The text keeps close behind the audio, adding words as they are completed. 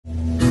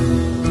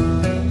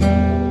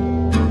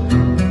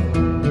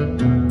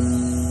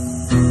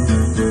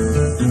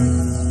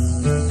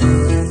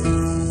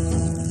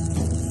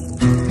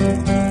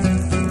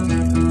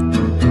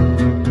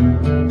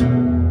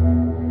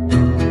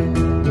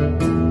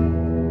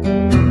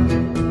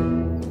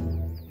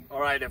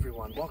right,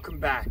 everyone, welcome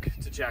back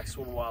to Jack's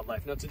World of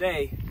Wildlife. Now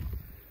today,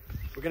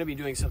 we're going to be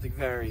doing something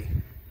very,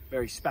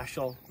 very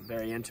special,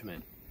 very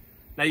intimate.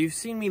 Now you've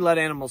seen me let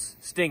animals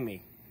sting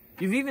me.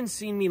 You've even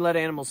seen me let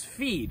animals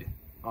feed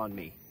on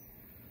me.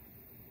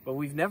 But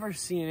we've never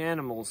seen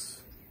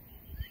animals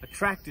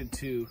attracted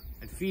to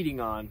and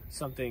feeding on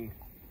something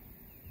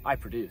I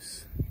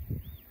produce.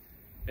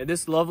 In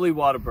this lovely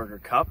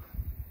Whataburger cup,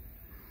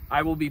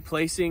 I will be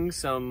placing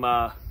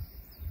some,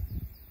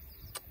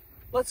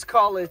 let's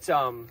call it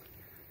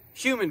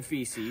human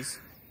feces,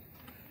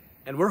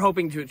 and we're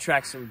hoping to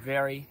attract some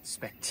very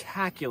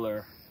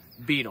spectacular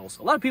beetles.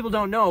 A lot of people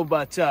don't know,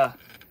 but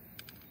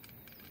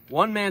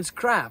one man's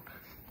crap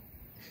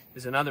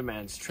is another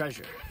man's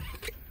treasure.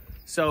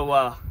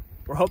 So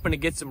we're hoping to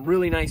get some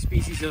really nice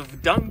species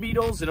of dung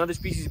beetles and other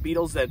species of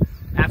beetles that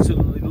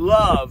absolutely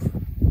love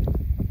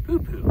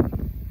poo-poo.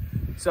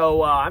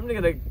 So I'm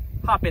gonna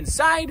hop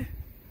inside,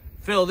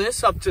 fill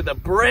this up to the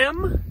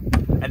brim,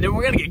 and then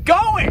we're gonna get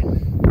going.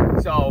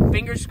 So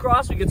fingers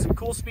crossed we get some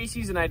cool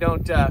species and I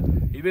don't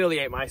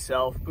humiliate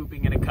myself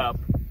pooping in a cup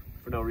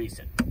for no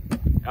reason.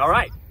 All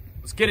right,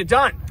 let's get it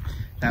done.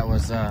 That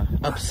was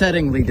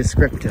upsettingly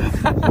descriptive.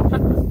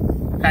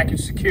 Package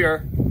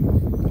secure.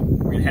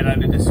 We're gonna head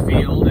out into this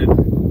field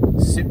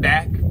and sit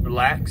back,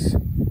 relax,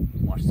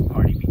 and watch the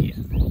party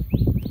begin.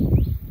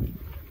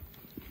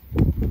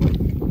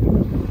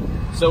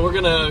 So we're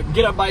gonna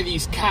get up by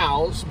these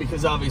cows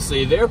because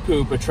obviously their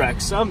poop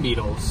attracts some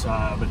beetles,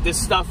 but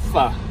this stuff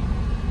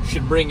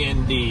should bring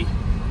in the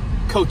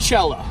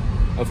Coachella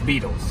of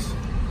beetles.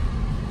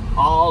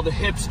 All the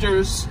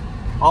hipsters,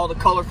 all the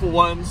colorful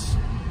ones,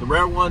 the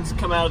rare ones that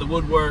come out of the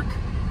woodwork,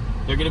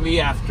 they're gonna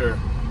be after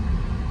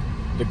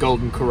the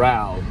golden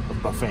corral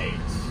of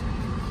buffets.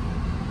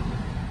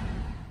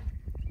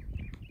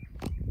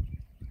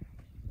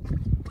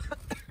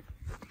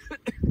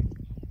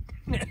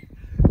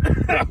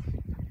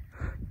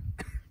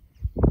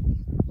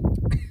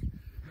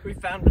 We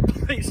found a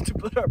place to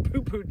put our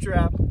poo-poo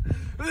trap.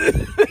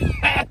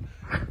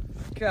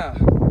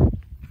 God.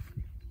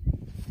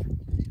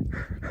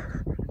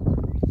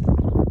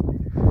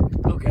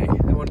 Okay,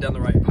 I went down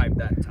the right pipe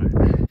that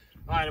time.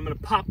 All right, I'm gonna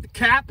pop the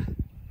cap,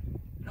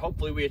 and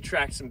hopefully we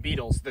attract some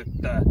beetles. The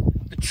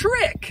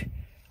trick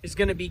is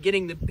gonna be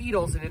getting the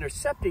beetles and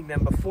intercepting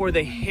them before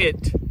they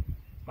hit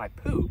my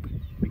poop,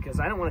 because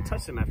I don't want to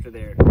touch them after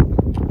they're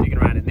digging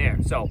around in there.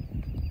 So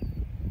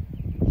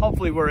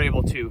hopefully we're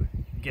able to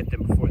get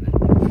them before then.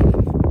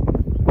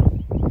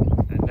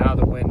 And now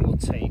the wind will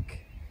take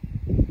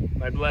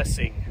my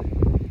blessing,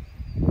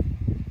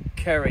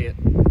 carry it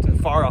to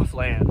far off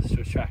lands to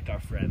attract our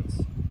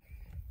friends.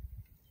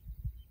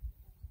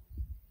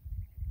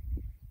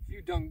 A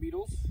few dung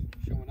beetles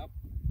showing up.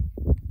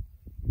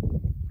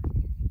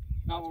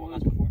 That's one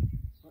before.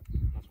 What?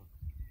 That's one.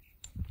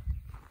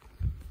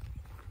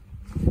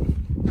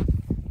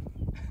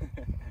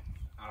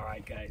 All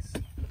right, guys.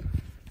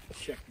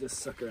 Check this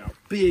sucker out.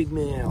 Big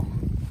male.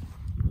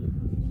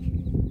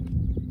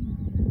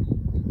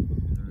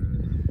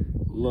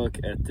 Look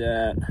at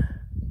that.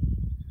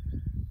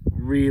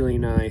 Really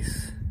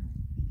nice.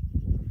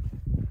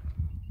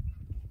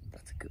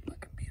 That's a good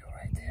looking beetle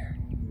right there.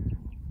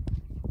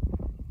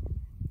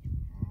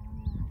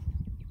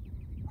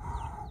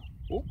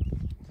 Oh.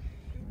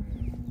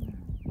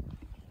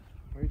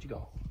 Where'd you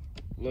go?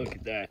 Look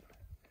at that.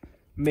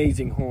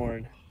 Amazing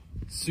horn.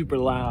 Super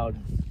loud.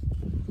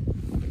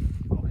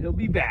 Oh, he'll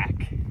be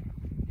back.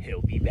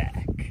 He'll be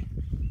back.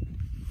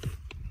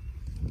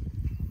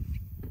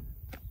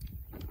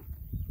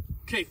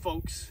 Okay,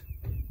 folks,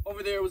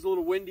 over there was a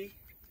little windy.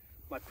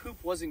 My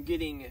poop wasn't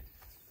getting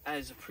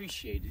as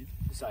appreciated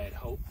as I had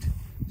hoped.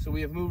 So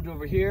we have moved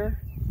over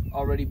here.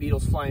 Already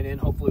beetles flying in.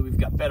 Hopefully we've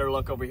got better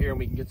luck over here and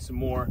we can get some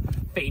more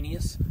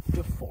Phanaeus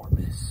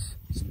difformis.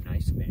 Some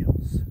nice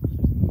males.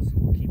 So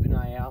we'll keep an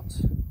eye out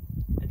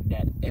and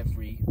net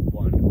every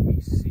one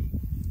we see.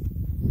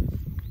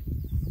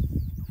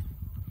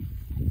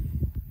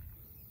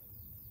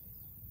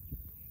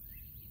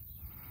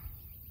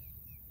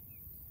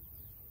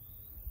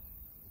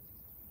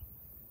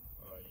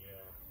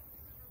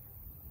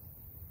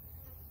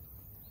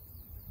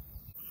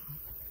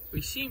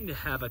 We seem to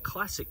have a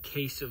classic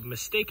case of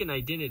mistaken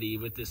identity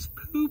with this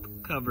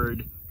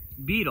poop-covered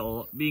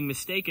beetle being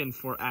mistaken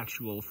for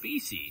actual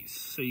feces.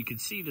 So you can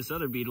see this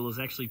other beetle is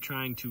actually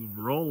trying to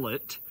roll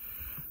it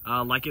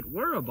like it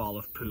were a ball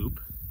of poop,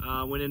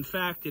 when in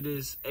fact it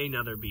is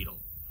another beetle.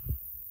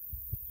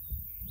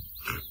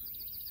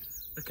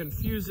 A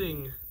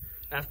confusing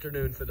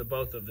afternoon for the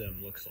both of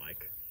them, looks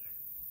like.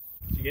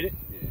 Did you get it?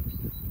 Yeah.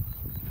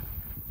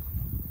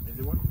 Is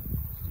it one?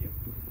 Yep.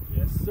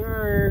 Yes,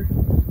 sir.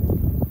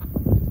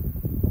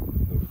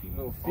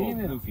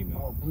 Female. Oh, blue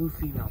female. Oh, blue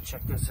female.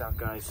 Check this out,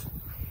 guys.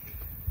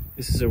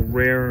 This is a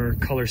rare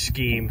color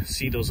scheme.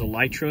 See those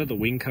elytra? The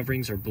wing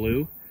coverings are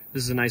blue.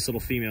 This is a nice little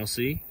female,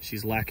 see?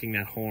 She's lacking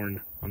that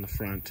horn on the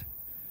front.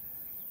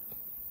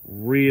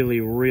 Really,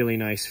 really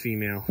nice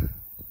female.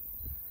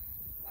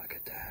 Look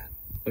at that.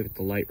 Look at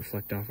the light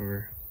reflect off of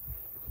her.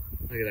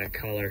 Look at that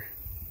color.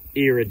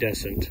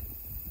 Iridescent.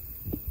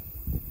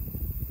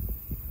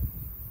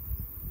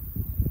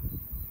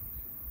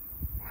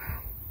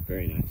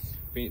 Very nice.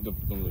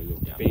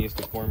 Phanaeus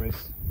difformis.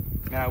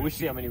 Yeah, we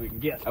see how many we can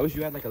get. I wish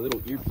you had like a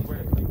little earpiece.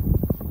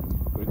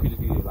 But it could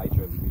just be the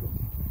elytra of the beetle.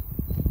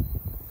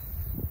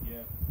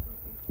 Yeah.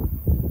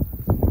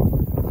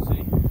 Let's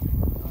see.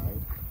 Alright.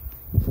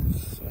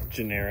 It's a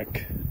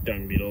generic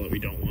dung beetle that we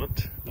don't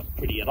want. Not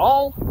pretty at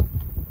all.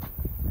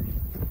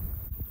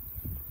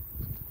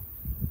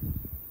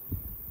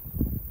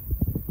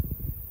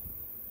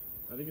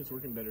 I think it's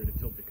working better to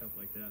tilt the cup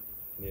like that.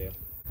 Yeah.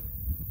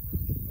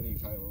 What do you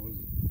try? What was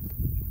it?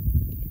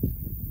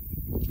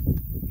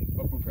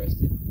 Upper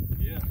pressed it.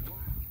 Yeah.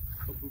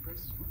 Upper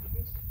pressed is working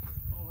this?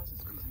 Oh, that's a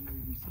species I've never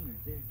even seen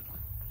right there.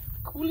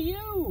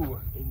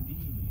 Coolio!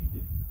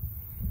 Indeed.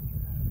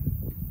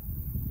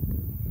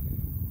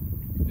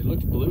 It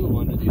looked blue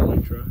under the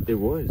elytra. It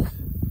was.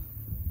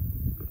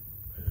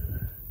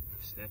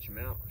 Snatch him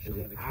out. It's Show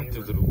me an the active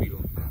camera. little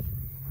beetle.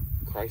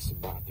 Christ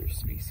about their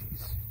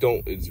species.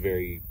 It's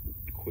very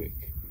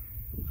quick.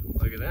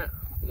 Look at that.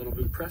 A little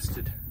blue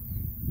crested.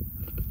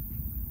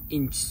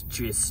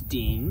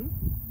 Interesting.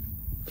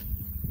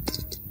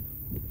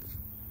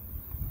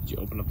 Did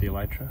you open up the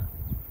elytra?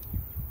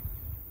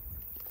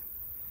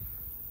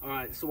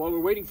 Alright, so while we're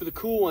waiting for the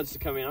cool ones to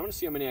come in, I'm going to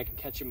see how many I can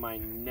catch in my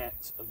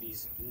net of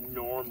these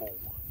normal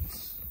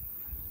ones.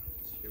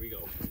 Here we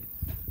go.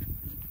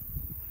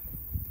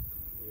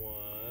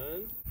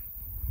 One.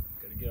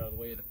 Gotta get out of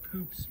the way of the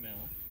poop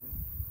smell.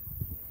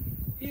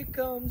 Here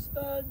comes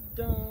the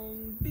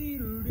dung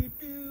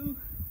beetle-doo-doo.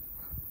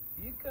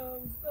 Here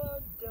comes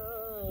the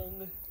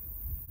dung.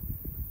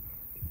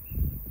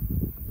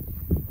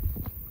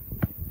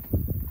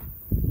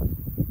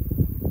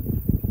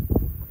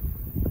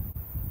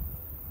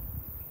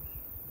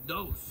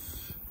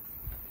 Dose.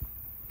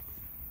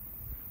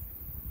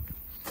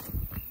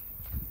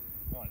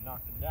 Oh, I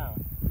knocked him down.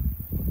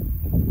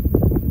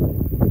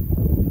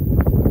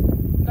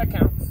 That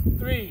counts.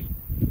 3.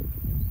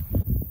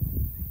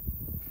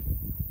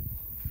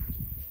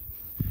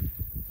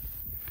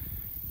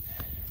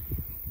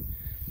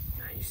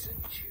 Nice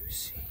and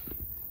juicy.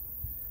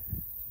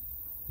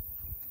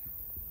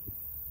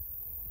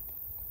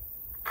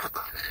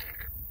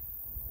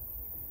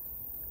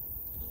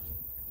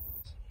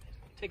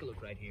 Take a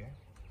look right here.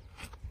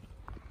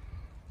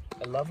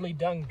 A lovely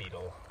dung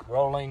beetle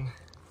rolling,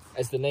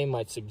 as the name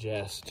might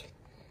suggest,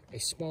 a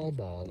small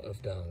ball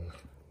of dung.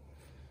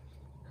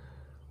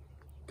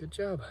 Good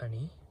job,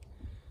 honey.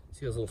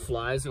 See those little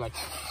flies? They're like,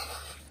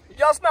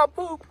 y'all smell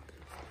poop.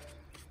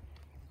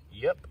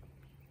 Yep,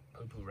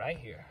 poo-poo right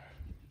here.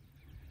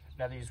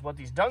 Now what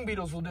these dung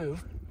beetles will do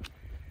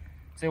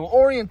is they will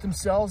orient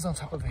themselves on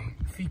top of a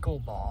fecal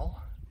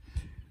ball,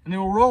 and they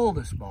will roll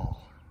this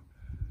ball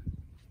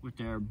with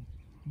their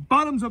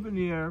bottoms up in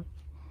the air.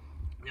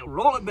 They'll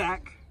roll it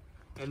back,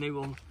 and they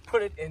will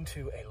put it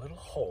into a little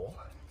hole.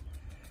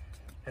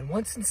 And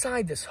once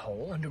inside this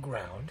hole,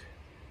 underground,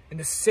 in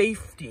the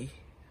safety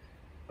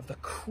of the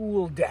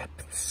cool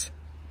depths,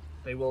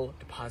 they will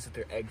deposit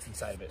their eggs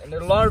inside of it. And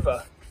their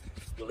larvae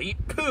will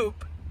eat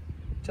poop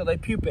till they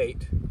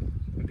pupate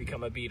and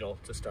become a beetle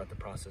to start the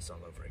process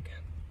all over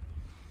again.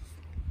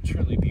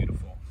 Truly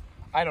beautiful.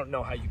 I don't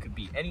know how you could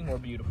be any more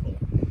beautiful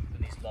than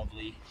these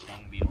lovely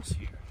dung beetles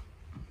here.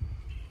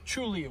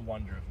 Truly a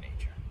wonder of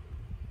nature.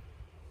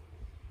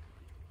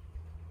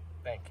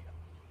 Thank you.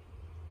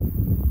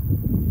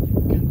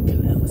 Come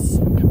closer,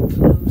 come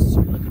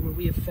closer. Look at what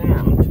we have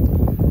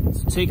found.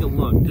 So take a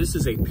look. This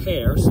is a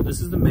pair. So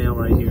this is the male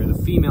right here.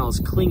 The female is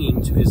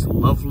clinging to his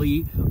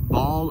lovely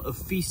ball of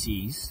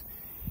feces.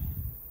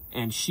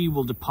 And she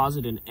will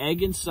deposit an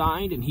egg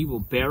inside, and he will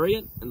bury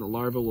it, and the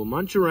larva will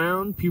munch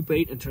around,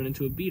 pupate, and turn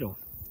into a beetle.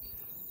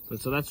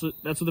 So that's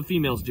what the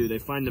females do. They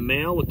find the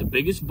male with the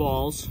biggest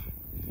balls,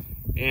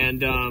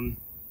 and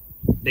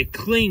they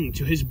cling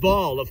to his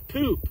ball of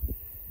poop.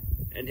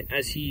 And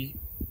as he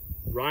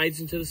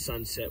rides into the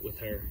sunset with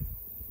her,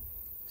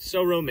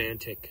 so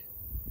romantic,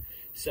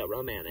 so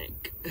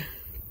romantic.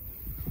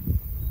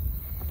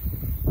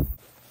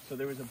 So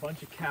there was a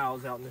bunch of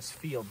cows out in this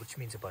field, which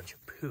means a bunch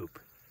of poop.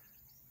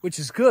 Which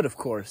is good, of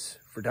course,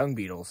 for dung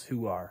beetles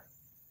who are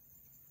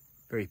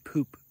very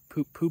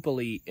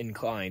poopily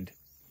inclined.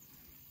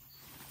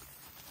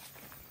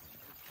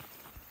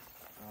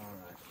 All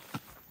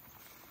right.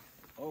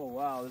 Oh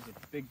wow, there's a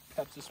big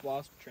Pepsis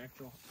wasp,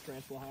 tarantula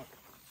hawk.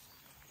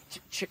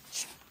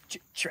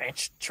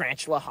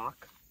 Tarantula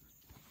hawk.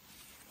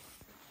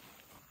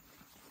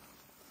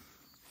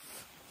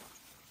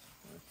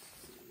 Let's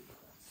see.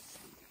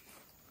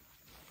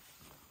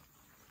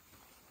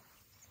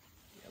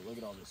 Yeah, look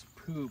at all this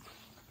poop.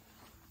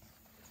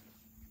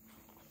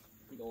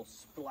 Big old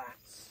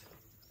splats.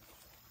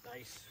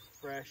 Nice,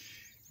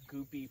 fresh,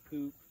 goopy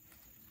poop.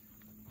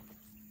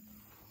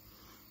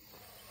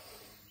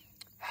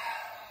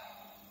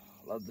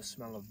 Love the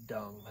smell of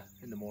dung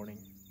in the morning.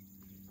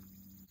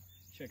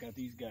 Check out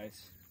these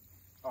guys.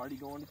 Already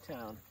going to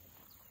town.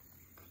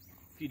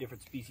 A few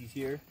different species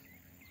here.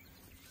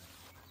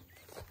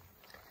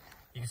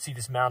 You can see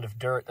this mound of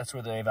dirt. That's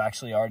where they've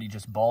actually already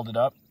just balled it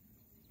up,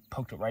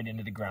 poked it right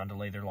into the ground to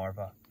lay their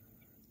larvae,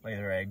 lay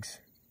their eggs.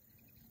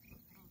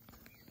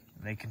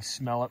 They can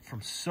smell it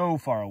from so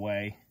far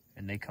away,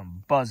 and they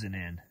come buzzing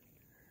in.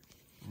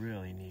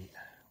 Really neat.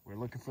 We're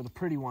looking for the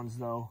pretty ones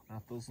though,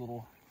 not those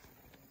little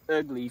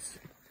uglies.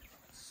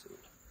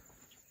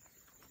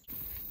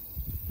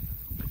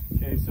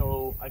 Okay,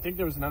 so I think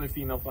there was another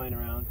female flying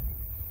around.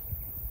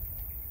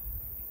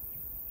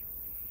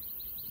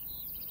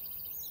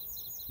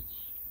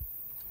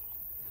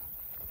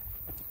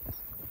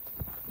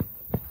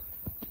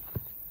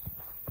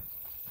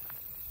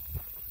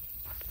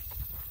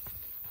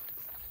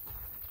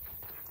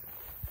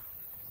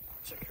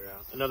 Check her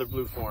out. Another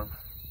blue form.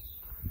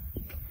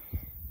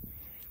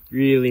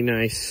 Really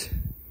nice.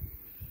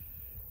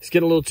 It's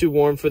getting a little too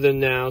warm for them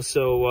now,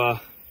 so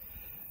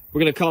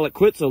we're gonna call it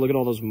quits. Oh, look at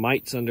all those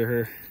mites under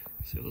her.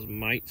 See those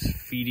mites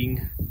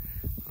feeding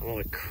on all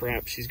the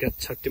crap she's got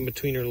tucked in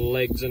between her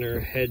legs and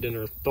her head and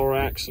her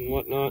thorax and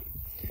whatnot.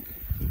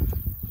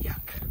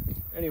 Yuck.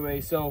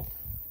 Anyway, so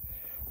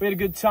we had a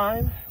good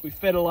time. We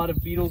fed a lot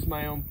of beetles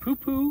my own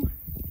poo-poo,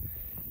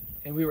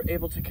 and we were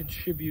able to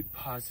contribute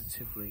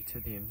positively to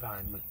the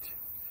environment.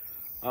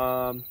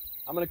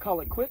 I'm gonna call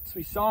it quits.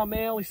 We saw a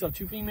male, we saw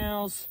 2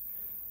 females,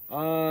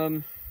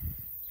 and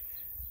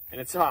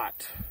it's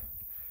hot.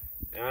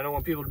 And I don't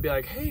want people to be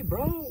like, hey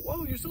bro,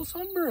 whoa, you're so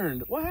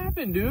sunburned. What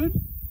happened, dude?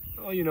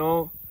 Oh, you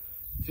know,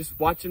 just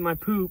watching my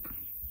poop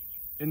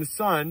in the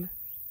sun,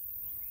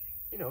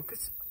 you know,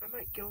 cause I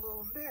might get a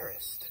little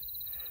embarrassed.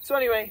 So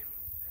anyway,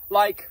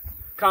 like,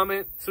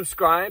 comment,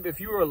 subscribe. If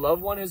you or a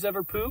loved one has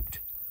ever pooped,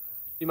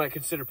 you might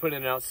consider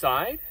putting it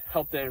outside,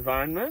 help the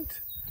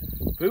environment.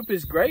 Poop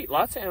is great.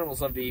 Lots of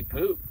animals love to eat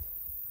poop.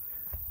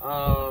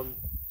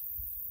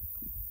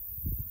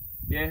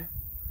 Yeah.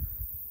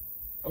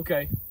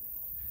 Okay.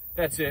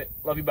 That's it.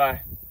 Love you.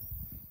 Bye.